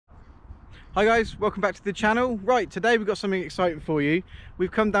Hi guys, welcome back to the channel. Right, today we've got something exciting for you.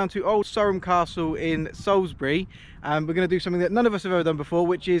 We've come down to old Sarum Castle in Salisbury and we're going to do something that none of us have ever done before,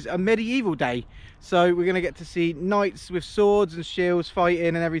 which is a medieval day. So we're going to get to see knights with swords and shields fighting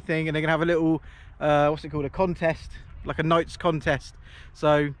and everything, and they're going to have a little, what's it called, a contest, like a knights contest.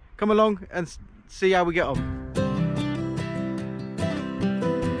 So come along and see how we get on.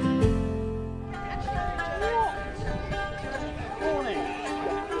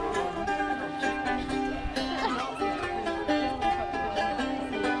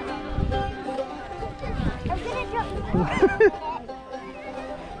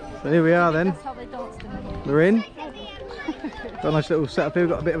 So here we are then, we're in. Got a nice little setup here. We've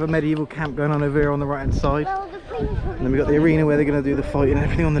got a bit of a medieval camp going on over here on the right hand side, and then we've got the arena where they're going to do the fighting and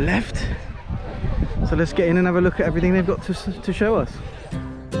everything on the left. So let's get in and have a look at everything they've got to show us.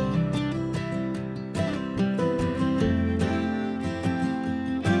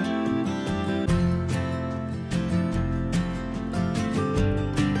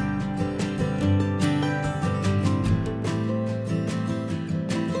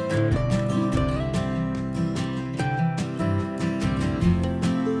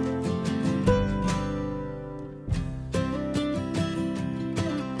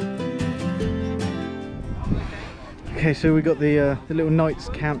 Okay, so we've got the little knights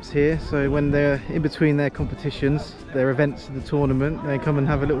camps here, so when they're in between their competitions, their events of the tournament, they come and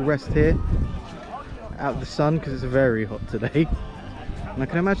have a little rest here out of the sun because it's very hot today. And I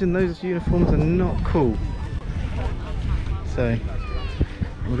can imagine those uniforms are not cool. So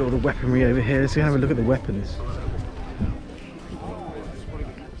we've got all the weaponry over here. Let's go have a look at the weapons.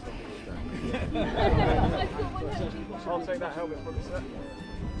 I'll take that helmet from the set.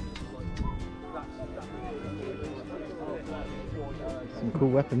 Some cool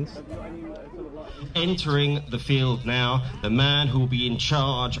weapons. Entering the field now, the man who will be in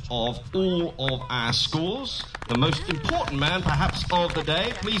charge of all of our scores, the most important man perhaps of the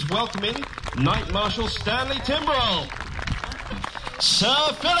day. Please welcome in Knight Marshal Stanley Timbrell.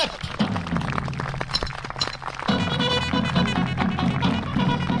 Sir Philip.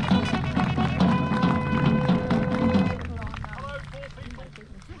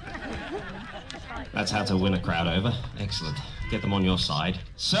 That's how to win a crowd over. Excellent. Get them on your side.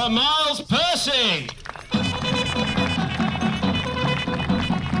 Sir Miles Percy! We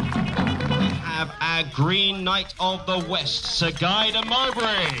have our Green Knight of the West, Sir Guy de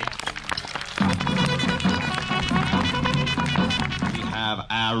Mowbray. We have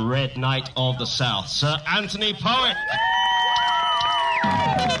our Red Knight of the South, Sir Anthony Poet.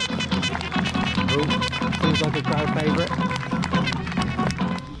 Oh, seems like a crowd favourite.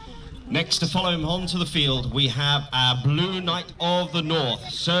 Next to follow him onto the field, we have our Blue Knight of the North,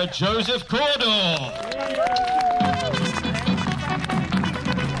 Sir Joseph Cordor.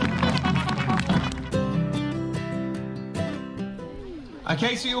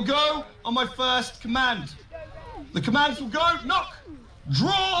 Okay, so you'll go on my first command. The commands will go knock,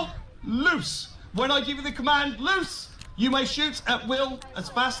 draw, loose. When I give you the command loose, you may shoot at will as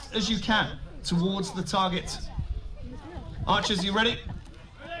fast as you can towards the target. Archers, you ready?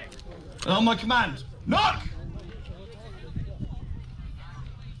 And on my command, knock!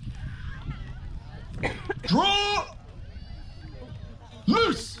 Draw!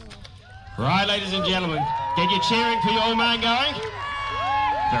 Loose! Right, ladies and gentlemen, get your cheering for your old man going.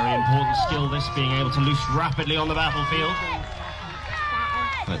 Very important skill, this, being able to loose rapidly on the battlefield.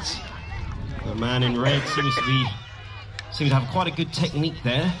 But the man in red seems to have quite a good technique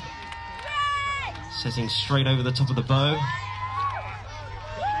there. Setting straight over the top of the bow.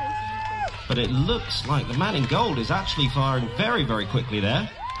 But it looks like the man in gold is actually firing very, very quickly there,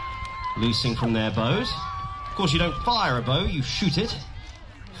 loosing from their bows. Of course, you don't fire a bow, you shoot it.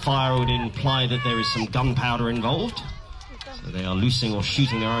 Fire would imply that there is some gunpowder involved. So they are loosing or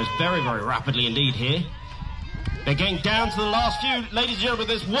shooting their arrows very, very rapidly indeed here. They're getting down to the last few. Ladies and gentlemen,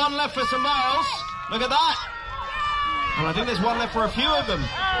 there's one left for Sir Miles. Look at that. And I think there's one left for a few of them. Look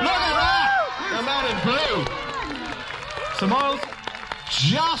at that! The man in blue. Sir Miles.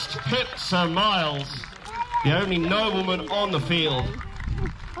 Just pipped Sir Miles, the only nobleman on the field.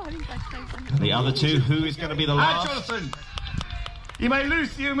 The other two, who is going to be the last? Jonathan, you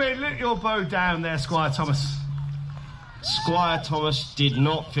may let your bow down there, Squire Thomas. Squire Thomas did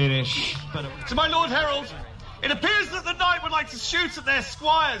not finish. But To my Lord Herald, it appears that the knight would like to shoot at their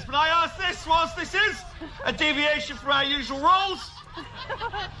squires, but I ask this, whilst this is a deviation from our usual roles,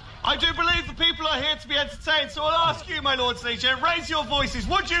 I do believe the people are here to be entertained, so I'll ask you, my lords and ladies, raise your voices.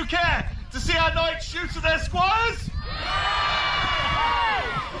 Would you care to see our knights shoot at their squires?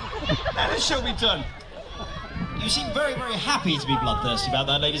 And it shall be done. You seem very, very happy to be bloodthirsty about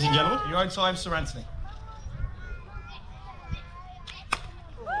that, ladies and gentlemen. Your own time, Sir Anthony.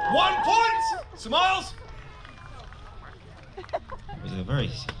 1 point! Sir Miles. It was a very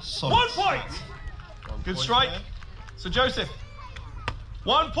solid... 1 point! Good strike. Sir Joseph.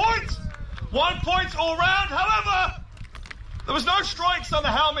 1 point! 1 point all round. However, there was no strikes on the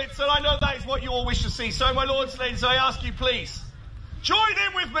helmets, and I know that is what you all wish to see. So, my lords and ladies, I ask you, please, join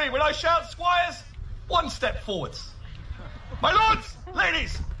in with me when I shout Squires, 1 step forwards. My lords,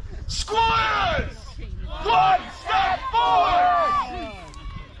 ladies, Squires, 1 step forwards!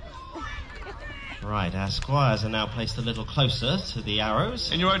 Right, our squires are now placed a little closer to the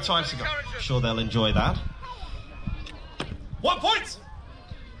arrows. In your own time, Sir Guy. I'm sure they'll enjoy that. 1 point!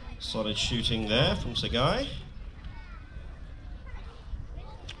 Solid shooting there from Sir Guy.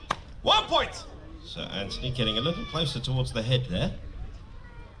 1 point! Sir Anthony getting a little closer towards the head there.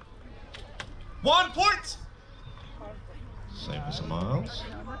 1 point! Same for Sir Miles.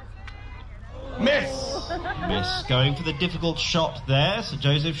 Miss! Miss, going for the difficult shot there. Sir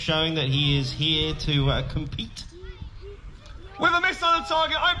Joseph showing that he is here to compete. With a miss on the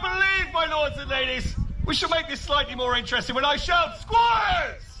target, I believe, my lords and ladies, we shall make this slightly more interesting when I shout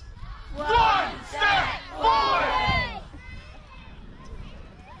Squires! 1 step forward!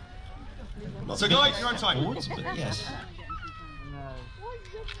 So, guys, your own time. Forwards, but yes.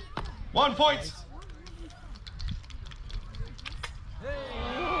 1 point.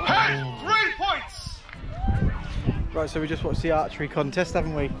 Head, 3 points. Right, so we just watched the archery contest,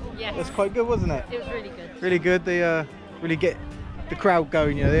 haven't we? Yes. That's quite good, wasn't it? It was really good. Really good. They really get the crowd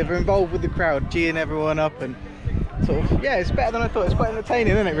going, you know. They're involved with the crowd, geeing everyone up, and sort of, yeah, it's better than I thought. It's quite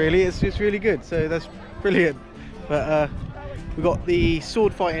entertaining, isn't it, really? It's really good, so that's brilliant. But we got the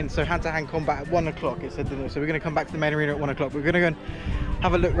sword fighting, so hand-to-hand combat at 1 o'clock, it said, didn't it? So we're going to come back to the main arena at 1 o'clock. We're going to go and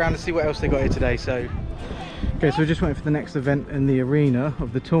have a look around and see what else they got here today. So, okay, so we're just waiting for the next event in the arena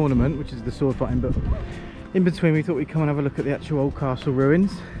of the tournament, which is the sword fighting, but in between we thought we'd come and have a look at the actual old castle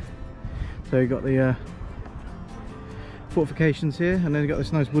ruins. So we got the fortifications here, and then we got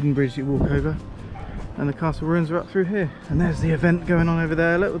this nice wooden bridge you walk over, and the castle ruins are up through here. And there's the event going on over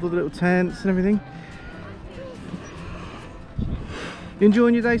there, look, with all the little tents and everything. You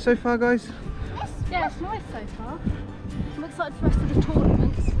enjoying your day so far, guys? Yeah, it's nice so far. I'm excited for the rest of the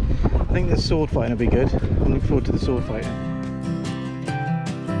tournaments. I think the sword fighting will be good. I'm looking forward to the sword fighting.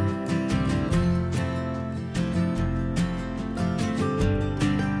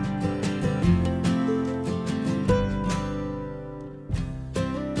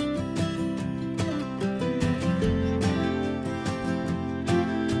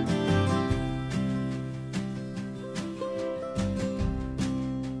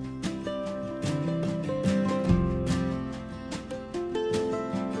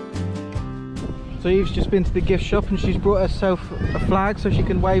 So Eve's just been to the gift shop and she's brought herself a flag so she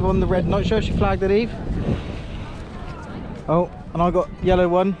can wave on the red knight. Show she flagged it, Eve. Oh, and I got yellow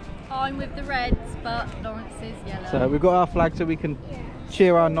one. I'm with the reds, but Lawrence is yellow. So we've got our flag so we can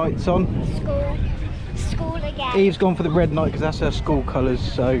cheer our knights on. School again. Eve's gone for the red knight because that's her school colours.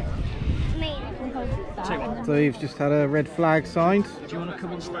 So Eve's just had a red flag signed. Do you want to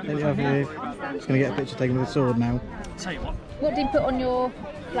come and stand? Eve. Just going to get a picture taken with the sword now. Tell you what. What did you put on your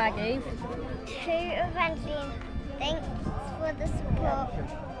flag, Eve? To Evangeline, thanks for the support.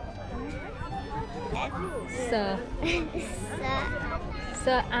 Sir. Sir.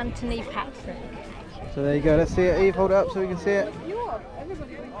 Sir Anthony Patrick. So there you go. Let's see it, Eve. Hold it up so we can see it.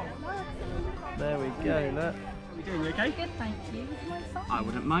 There we go. Look. You doing okay? Good, thank you. Would you mind signing? I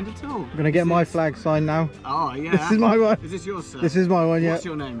wouldn't mind at all. I'm going to get my flag signed now. Oh, yeah. This is my one. Is this yours, sir? This is my one, yeah. What's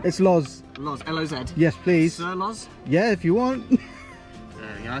your name? It's Loz. Loz. L-O-Z. Yes, please. Sir Loz? Yeah, if you want.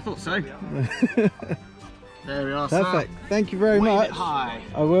 Yeah, I thought so. There we are, Perfect. sir. Thank you very Wave much. it high.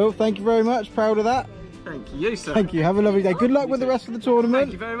 I will. Thank you very much. Proud of that. Thank you, sir. Thank you. Have a lovely day. Good luck with the rest of the tournament.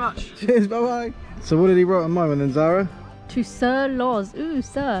 Thank you very much. Cheers. Bye bye. So what did he write on my one then, Zara? To Sir Loz. Ooh,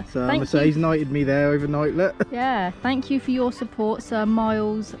 sir. So I'm Thank gonna say you. he's knighted me there overnight. Look. Yeah, thank you for your support, Sir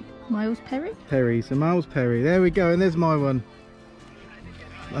Miles Perry. Perry. So Miles Perry. There we go. And there's my one.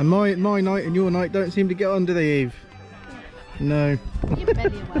 And my knight and your knight don't seem to get on, do they, Eve? No. Your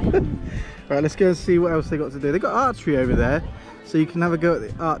belly away. Right, let's go and see what else they got to do. They got archery over there, so you can have a go at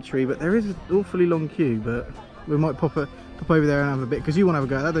the archery. But there is an awfully long queue. But we might pop over there and have a bit because you want to have a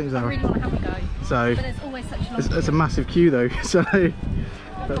go at that, don't you, I Zara? really want to have a go. So But there's always such a long it's a massive queue though. So right.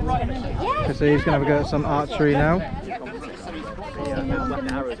 so he's gonna have a go at some archery now.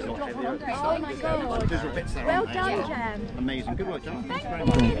 Oh my god. Well done, Jem. Amazing. Good work, Jem.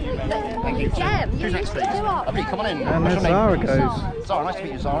 Thank you, Jem. Who's next, please? Lovely, come on in. And What's there your name? Zara goes. Zara, nice to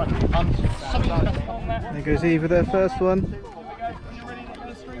meet you, Zara. There goes Eva, their first one.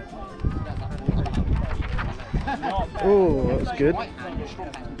 Oh, that's good.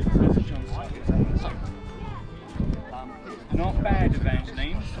 Not bad,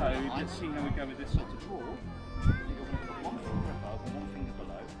 Evangeline. So let's see how we go with this sort of draw. One finger above and one finger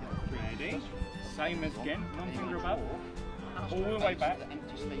below. 380. Same as again. One finger above. All the way back.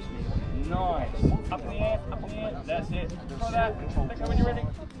 Nice. Up in the air. Up in the air. That's it. Try that. Let go when you're ready.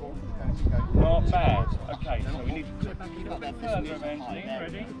 Not bad. Okay, so we need to go back a little bit further, Evangeline.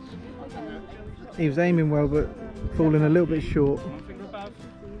 Ready? He was aiming well, but falling a little bit short. One finger above.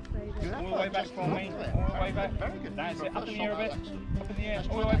 All the way back from me. All the way back. Very good. That's it. Up in the air a bit. Up in the air.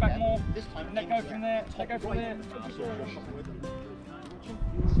 All the way back more. Let go from there. Let go from there.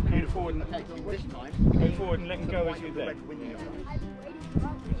 Go forward and go forward and let him go as you're there. Okay,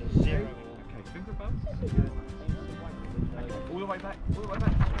 finger above. All the way back. All the way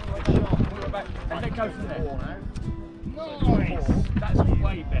back. All the way back. And let go from there. Nice. That's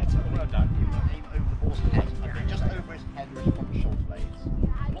way better. Well done. Aim over the horse's head. Okay, just over his head, which is from the shoulder blades.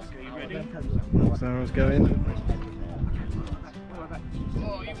 Okay, you ready? Zara's going.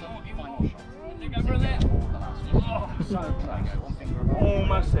 Oh, even more. Let go from there. Oh, so close.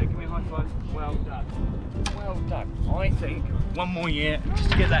 Almost there. Give me a high five. Well done. Well done. I think one more year just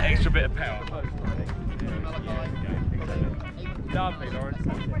to get that extra bit of power. Lovely, Lawrence.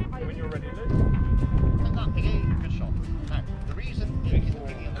 When you're ready, Luke. Good shot. Now, the reason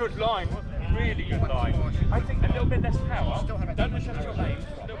good line, wasn't it? Really good line. I think a little bit less power. Don't adjust your aim.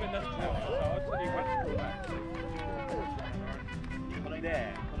 A little bit less power. So I'll tell you when to draw back.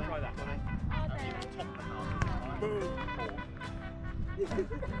 There. Try that. Boom.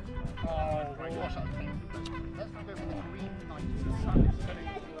 Oh, right, watch that thing. Let's go for the green knight.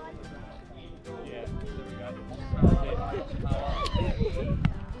 Yeah, there we go.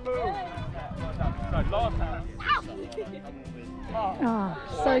 Boom. So last hand. Oh,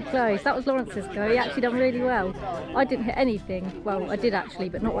 so close. That was Lawrence's go. He actually done really well. I didn't hit anything. Well, I did actually,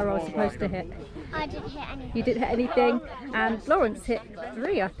 but not where I was supposed to hit. I didn't hit anything. You didn't hit anything, and Lawrence hit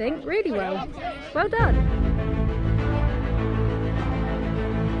 3, I think. Really well. Well done.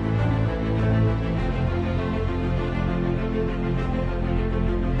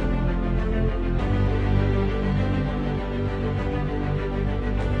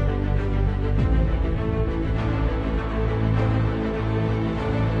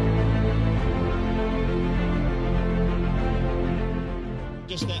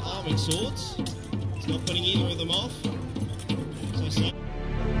 Just their arming swords. It's not putting either of them off. As I said.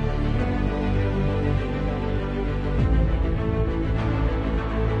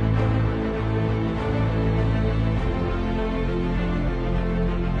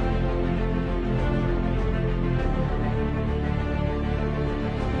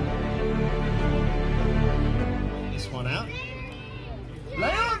 This one out.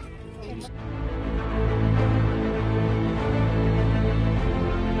 Leon!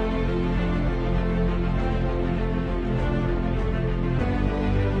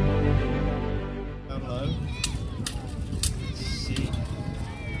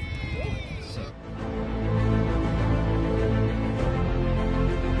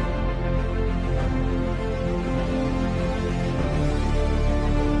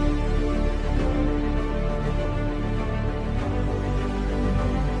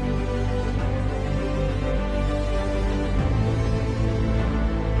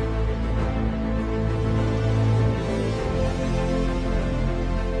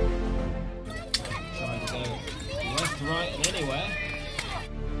 Right and anywhere.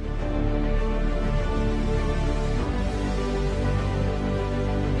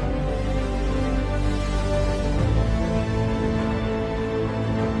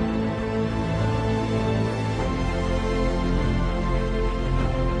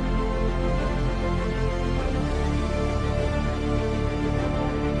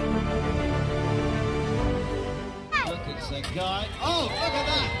 Look, it's a guy. Oh, look at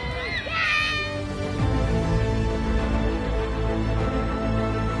that!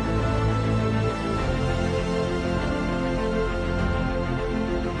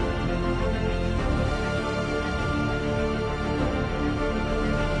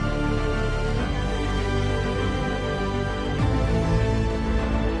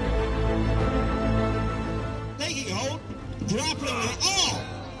 Taking hold, grappling with it. Oh!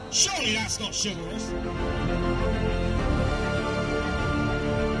 Surely that's not chivalrous.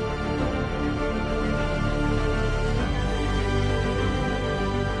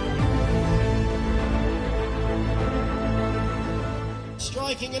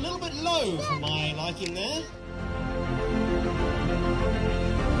 spiking a little bit low for my liking there.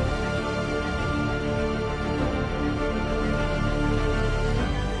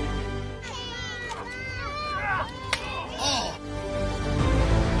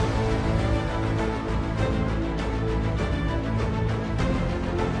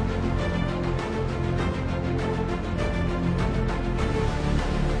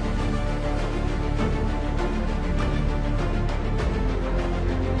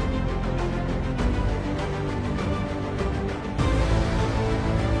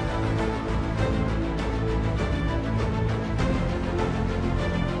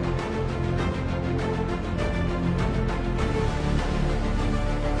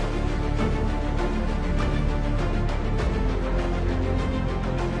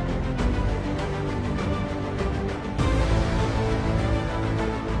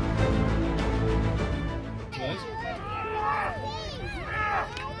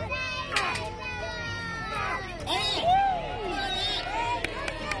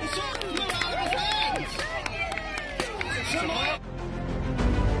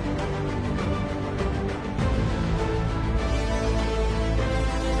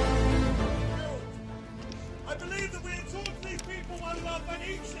 I believe that we have taught these people one love, and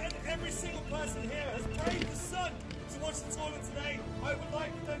each and every single person here has paid the sun to watch the tournament today. I would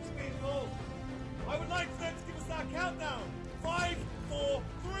like for them to be involved. I would like for them to give us that countdown. 5, 4,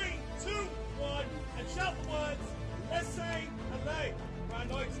 3, 2, 1, and shout the words, let's say and lay. Round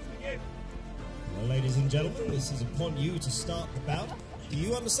notes to begin. Well, ladies and gentlemen, this is upon you to start the bout. Do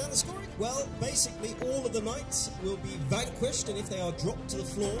you understand the scoring? Well, basically all of the knights will be vanquished, and if they are dropped to the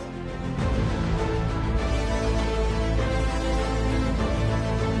floor...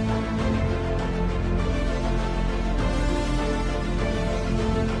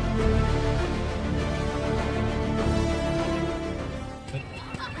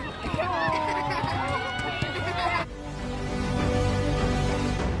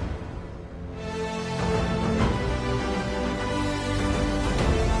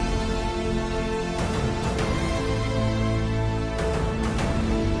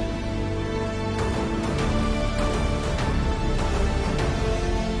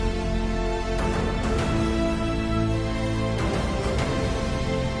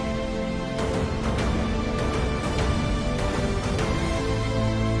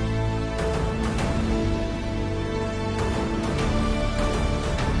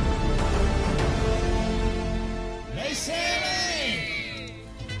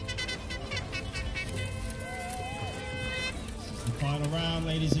 Final round,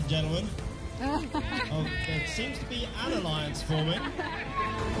 ladies and gentlemen. Oh, there seems to be an alliance forming.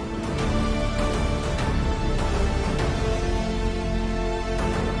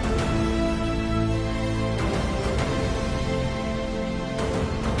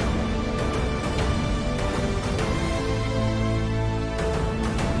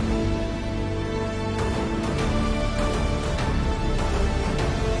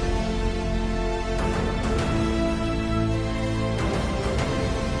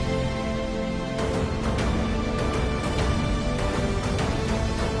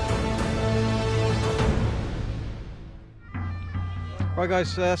 Right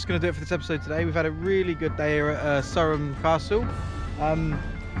guys, so that's going to do it for this episode today. We've had a really good day here at Sarum Castle.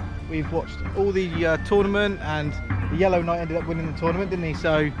 We've watched all the tournament, and the Yellow Knight ended up winning the tournament, didn't he?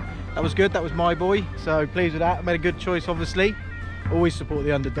 So that was good, that was my boy. So pleased with that. I made a good choice, obviously. Always support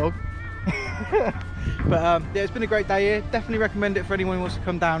the underdog. But yeah, it's been a great day here. Definitely recommend it for anyone who wants to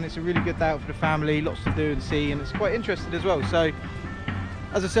come down. It's a really good day out for the family, lots to do and see, and it's quite interesting as well. So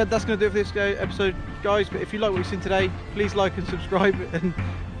as I said, that's going to do it for this episode, guys. But if you like what you've seen today, please like and subscribe, and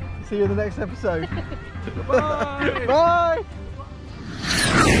see you in the next episode. Bye. Bye.